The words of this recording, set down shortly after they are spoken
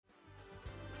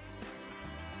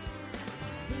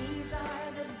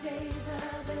days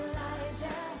of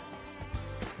Elijah,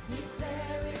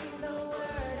 declaring the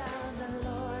word of the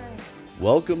Lord.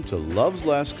 Welcome to Love's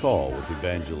Last Call with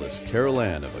Evangelist Carol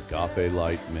Ann of Agape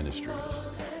Light Ministries.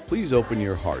 Please open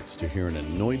your hearts to hear an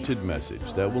anointed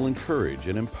message that will encourage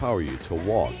and empower you to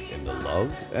walk in the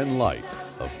love and light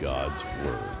of God's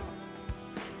Word.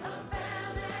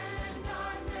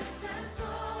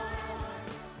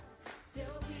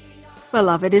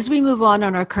 Beloved, as we move on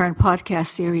our current podcast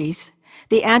series,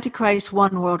 The Antichrist,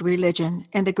 One World Religion,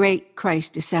 and the Great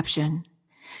Christ Deception,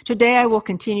 today I will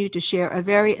continue to share a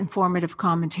very informative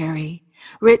commentary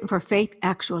written for Faith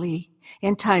Actually,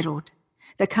 entitled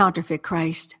The Counterfeit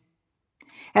Christ.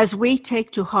 As we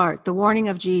take to heart the warning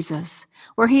of Jesus,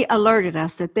 where he alerted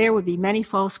us that there would be many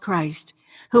false Christs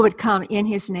who would come in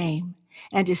his name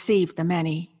and deceive the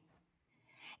many.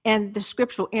 And the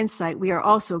scriptural insight we are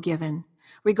also given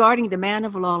regarding the man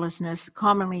of lawlessness,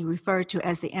 commonly referred to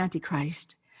as the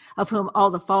Antichrist, of whom all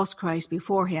the false Christs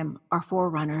before him are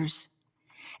forerunners.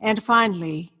 And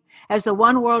finally, as the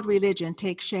one world religion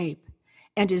takes shape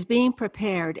and is being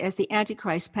prepared as the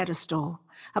Antichrist pedestal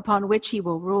upon which he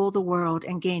will rule the world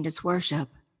and gain its worship,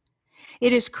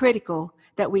 it is critical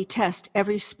that we test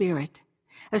every spirit,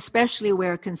 especially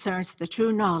where it concerns the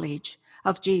true knowledge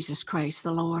of Jesus Christ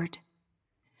the Lord.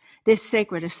 This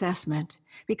sacred assessment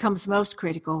becomes most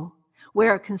critical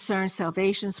where it concerns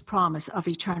salvation's promise of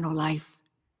eternal life.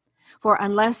 For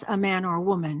unless a man or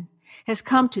woman has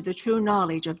come to the true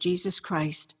knowledge of Jesus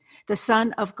Christ, the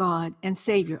Son of God and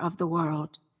Savior of the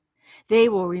world, they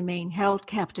will remain held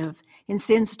captive in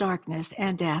sin's darkness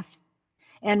and death,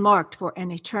 and marked for an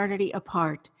eternity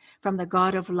apart from the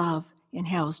God of love in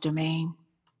hell's domain.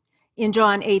 In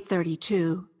John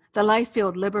 8:32, the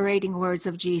life-filled liberating words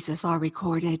of Jesus are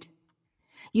recorded.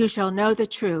 You shall know the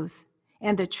truth,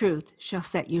 and the truth shall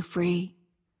set you free.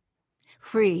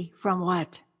 Free from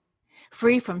what?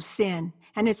 Free from sin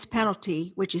and its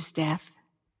penalty, which is death.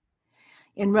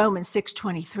 In Romans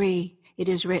 6:23, it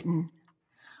is written,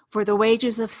 For the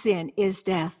wages of sin is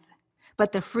death,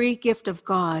 but the free gift of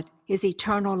God is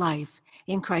eternal life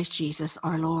in Christ Jesus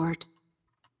our Lord.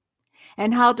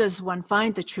 And how does one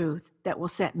find the truth that will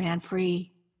set man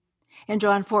free? In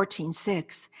John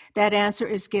 14:6, that answer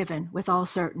is given with all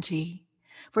certainty,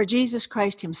 for Jesus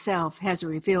Christ himself has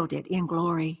revealed it in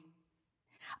glory.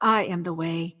 I am the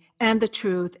way and the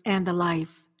truth and the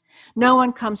life. No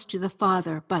one comes to the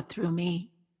Father but through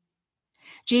me.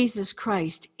 Jesus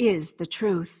Christ is the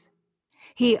truth.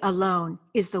 He alone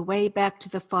is the way back to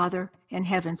the Father and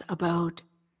heaven's abode.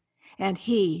 And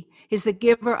he is the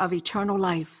giver of eternal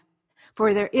life,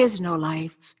 for there is no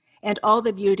life and all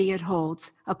the beauty it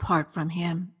holds apart from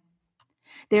him.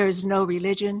 There is no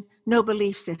religion, no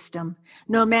belief system,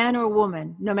 no man or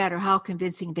woman, no matter how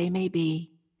convincing they may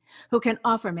be, who can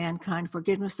offer mankind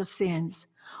forgiveness of sins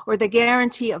or the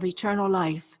guarantee of eternal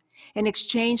life in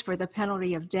exchange for the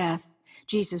penalty of death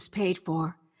Jesus paid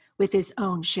for with his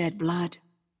own shed blood.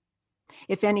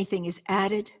 If anything is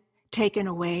added, taken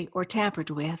away, or tampered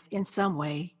with in some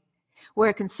way, where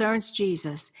it concerns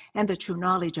Jesus and the true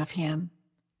knowledge of him,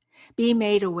 be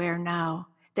made aware now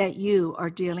that you are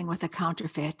dealing with a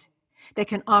counterfeit that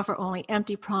can offer only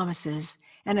empty promises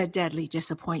and a deadly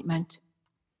disappointment.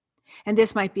 And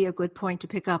this might be a good point to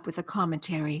pick up with a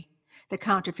commentary, The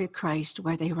Counterfeit Christ,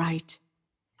 where they write,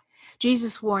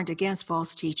 Jesus warned against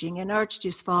false teaching and urged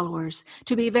his followers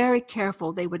to be very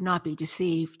careful they would not be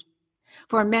deceived,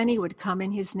 for many would come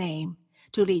in his name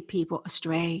to lead people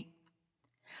astray.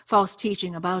 False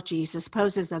teaching about Jesus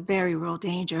poses a very real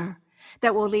danger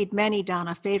that will lead many down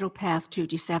a fatal path to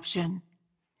deception.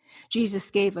 Jesus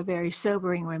gave a very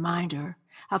sobering reminder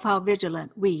of how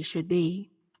vigilant we should be.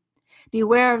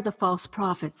 Beware of the false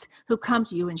prophets who come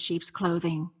to you in sheep's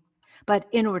clothing, but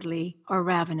inwardly are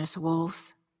ravenous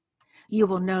wolves. You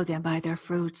will know them by their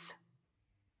fruits.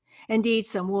 Indeed,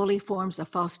 some woolly forms of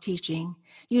false teaching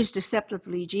use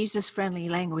deceptively Jesus-friendly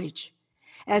language,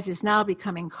 as is now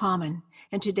becoming common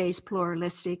in today's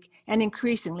pluralistic and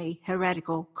increasingly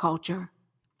heretical culture.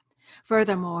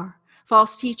 Furthermore,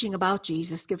 false teaching about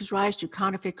Jesus gives rise to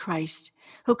counterfeit Christ,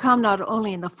 who come not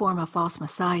only in the form of false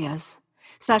messiahs,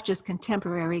 such as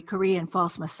contemporary Korean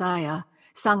false messiah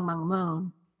Sang Myung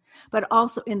Moon, but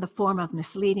also in the form of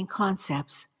misleading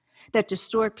concepts that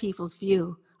distort people's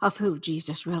view of who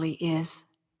Jesus really is.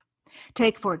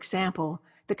 Take, for example,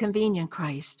 the convenient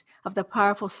Christ of the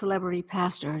powerful celebrity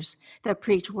pastors that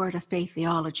preach word of faith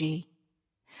theology.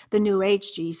 The New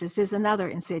Age Jesus is another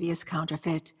insidious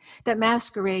counterfeit that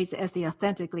masquerades as the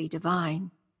authentically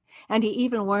divine, and he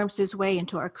even worms his way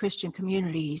into our Christian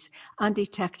communities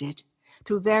undetected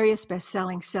through various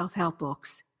best-selling self-help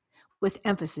books, with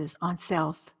emphasis on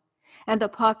self, and the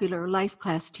popular life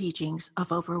class teachings of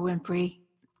Oprah Winfrey.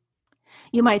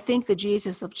 You might think the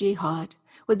Jesus of jihad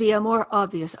would be a more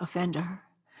obvious offender,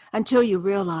 until you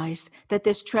realize that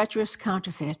this treacherous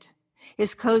counterfeit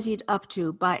is cozied up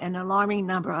to by an alarming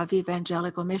number of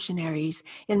evangelical missionaries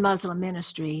in Muslim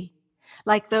ministry,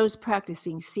 like those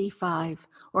practicing C5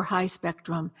 or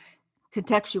high-spectrum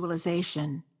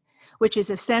contextualization, which is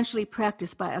essentially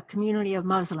practiced by a community of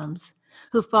Muslims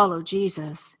who follow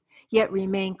Jesus, yet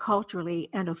remain culturally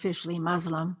and officially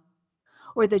Muslim,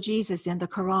 or the Jesus in the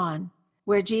Quran,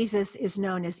 where Jesus is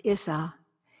known as Isa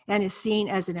and is seen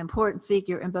as an important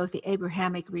figure in both the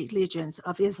Abrahamic religions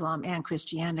of Islam and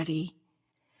Christianity.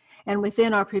 And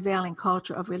within our prevailing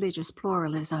culture of religious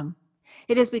pluralism,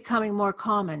 it is becoming more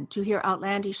common to hear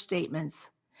outlandish statements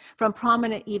from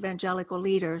prominent evangelical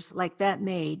leaders like that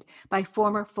made by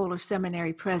former Fuller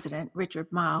Seminary president Richard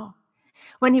Mouw,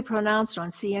 when he pronounced on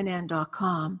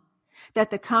CNN.com that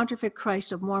the counterfeit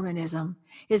Christ of Mormonism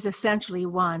is essentially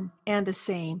one and the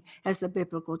same as the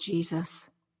biblical Jesus.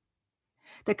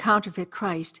 The counterfeit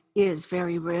Christ is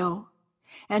very real,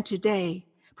 and today,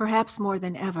 perhaps more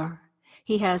than ever,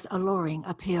 he has alluring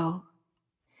appeal.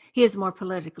 He is more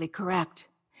politically correct.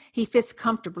 He fits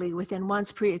comfortably within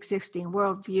one's pre-existing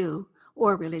worldview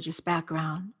or religious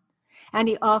background, and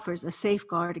he offers a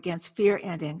safeguard against fear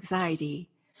and anxiety,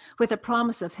 with a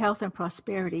promise of health and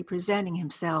prosperity, presenting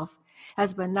himself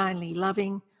as a benignly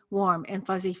loving, warm, and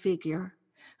fuzzy figure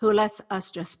who lets us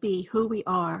just be who we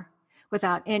are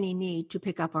without any need to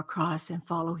pick up our cross and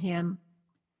follow him.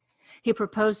 He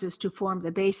proposes to form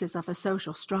the basis of a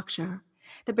social structure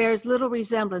that bears little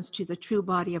resemblance to the true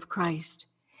body of Christ,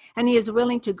 and he is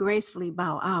willing to gracefully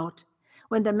bow out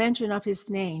when the mention of his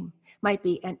name might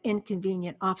be an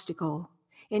inconvenient obstacle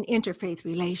in interfaith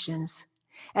relations,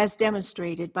 as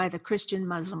demonstrated by the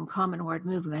Christian-Muslim Common Word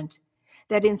movement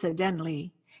that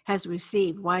incidentally has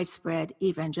received widespread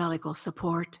evangelical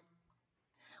support.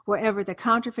 Wherever the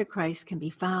counterfeit Christ can be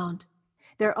found,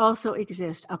 there also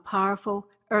exists a powerful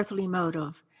earthly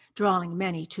motive drawing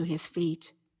many to his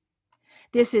feet.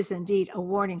 This is indeed a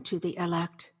warning to the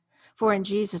elect, for in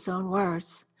Jesus' own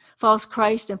words, false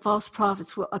Christ and false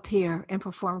prophets will appear and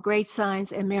perform great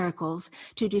signs and miracles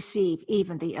to deceive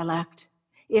even the elect,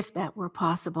 if that were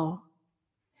possible.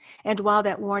 And while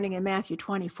that warning in Matthew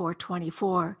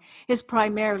 24:24 is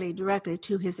primarily directed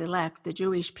to his elect, the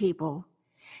Jewish people,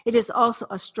 it is also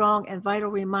a strong and vital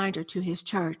reminder to his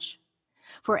church.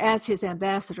 For as his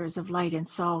ambassadors of light and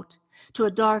salt to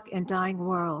a dark and dying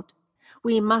world,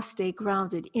 we must stay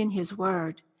grounded in his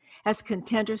word as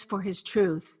contenders for his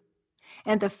truth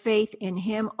and the faith in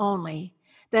him only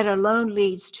that alone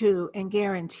leads to and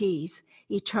guarantees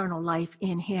eternal life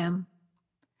in him.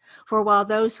 For while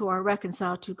those who are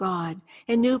reconciled to God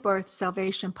in new birth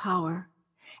salvation power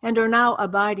and are now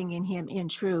abiding in him in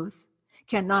truth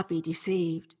cannot be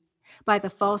deceived by the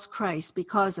false Christ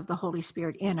because of the Holy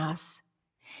Spirit in us,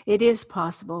 it is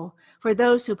possible for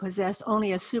those who possess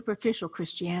only a superficial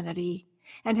Christianity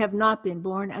and have not been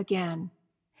born again,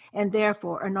 and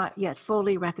therefore are not yet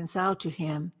fully reconciled to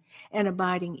him and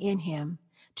abiding in him,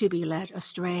 to be led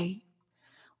astray.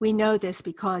 We know this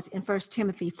because in 1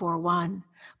 Timothy 4:1,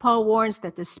 Paul warns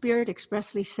that the Spirit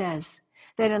expressly says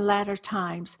that in latter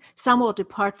times some will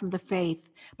depart from the faith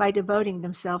by devoting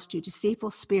themselves to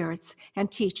deceitful spirits and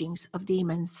teachings of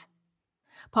demons.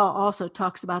 Paul also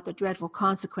talks about the dreadful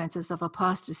consequences of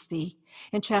apostasy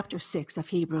in chapter 6 of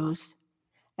Hebrews.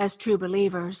 As true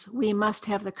believers, we must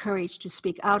have the courage to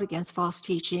speak out against false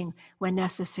teaching when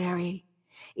necessary,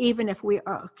 even if we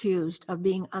are accused of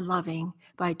being unloving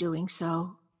by doing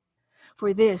so.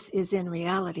 For this is in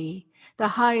reality the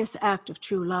highest act of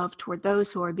true love toward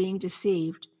those who are being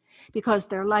deceived, because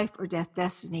their life or death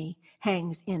destiny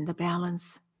hangs in the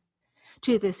balance.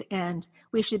 To this end,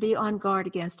 we should be on guard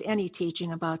against any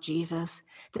teaching about Jesus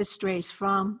that strays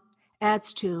from,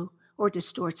 adds to, or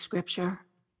distorts Scripture.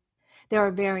 There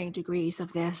are varying degrees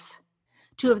of this.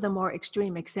 Two of the more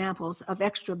extreme examples of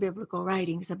extra-biblical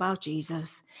writings about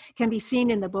Jesus can be seen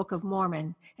in the Book of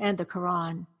Mormon and the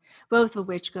Quran, both of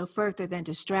which go further than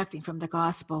distracting from the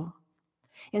gospel.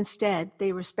 Instead,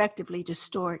 they respectively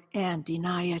distort and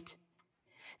deny it.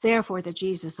 Therefore, the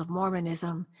Jesus of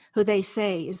Mormonism, who they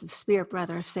say is the spirit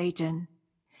brother of Satan,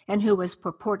 and who was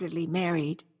purportedly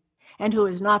married, and who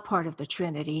is not part of the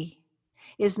Trinity,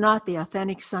 is not the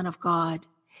authentic Son of God,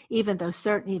 even though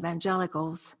certain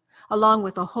evangelicals, along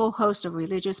with a whole host of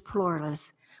religious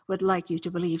pluralists, would like you to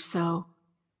believe so.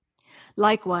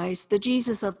 Likewise, the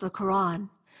Jesus of the Quran,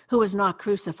 who was not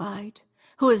crucified,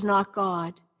 who is not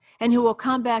God, and who will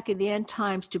come back in the end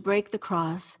times to break the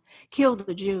cross, kill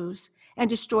the Jews, and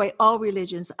destroy all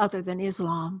religions other than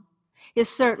Islam, is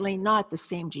certainly not the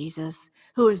same Jesus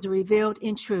who is revealed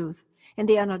in truth in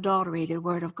the unadulterated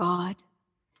Word of God.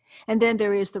 And then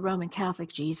there is the Roman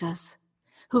Catholic Jesus,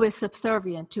 who is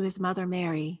subservient to his mother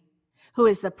Mary, who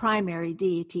is the primary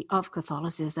deity of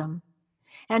Catholicism,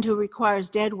 and who requires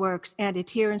dead works and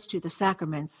adherence to the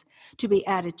sacraments to be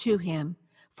added to him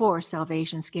for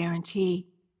salvation's guarantee.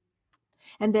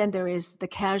 And then there is the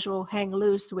casual hang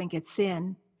loose, wink at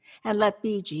sin, and let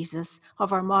be Jesus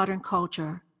of our modern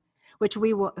culture, which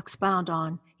we will expound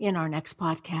on in our next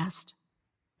podcast.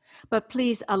 But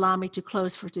please allow me to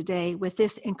close for today with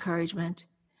this encouragement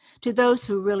to those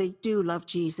who really do love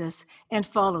Jesus and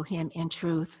follow him in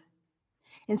truth.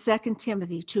 In 2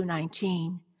 Timothy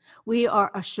 2:19, we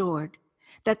are assured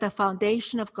that the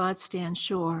foundation of God stands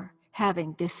sure,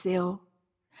 having this seal: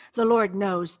 the Lord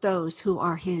knows those who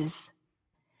are his.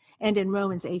 And in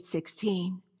Romans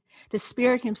 8:16, the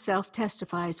Spirit himself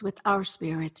testifies with our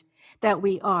spirit that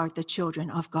we are the children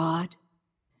of God.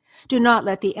 Do not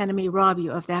let the enemy rob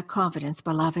you of that confidence,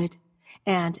 beloved.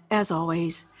 And as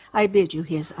always, I bid you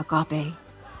his agape.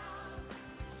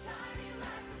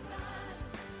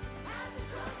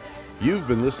 You've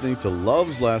been listening to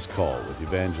Love's Last Call with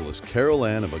Evangelist Carol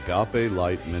Ann of Agape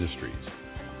Light Ministries.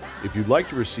 If you'd like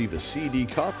to receive a CD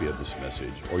copy of this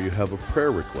message or you have a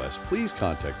prayer request, please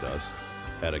contact us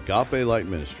at Agape Light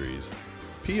Ministries,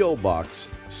 P.O. Box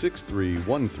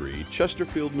 6313,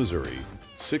 Chesterfield, Missouri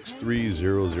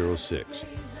 63006,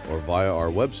 or via our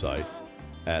website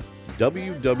at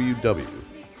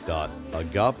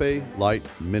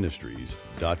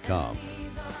www.agapelightministries.com.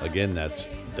 Again, that's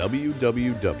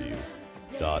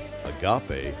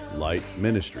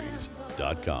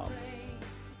www.agapelightministries.com.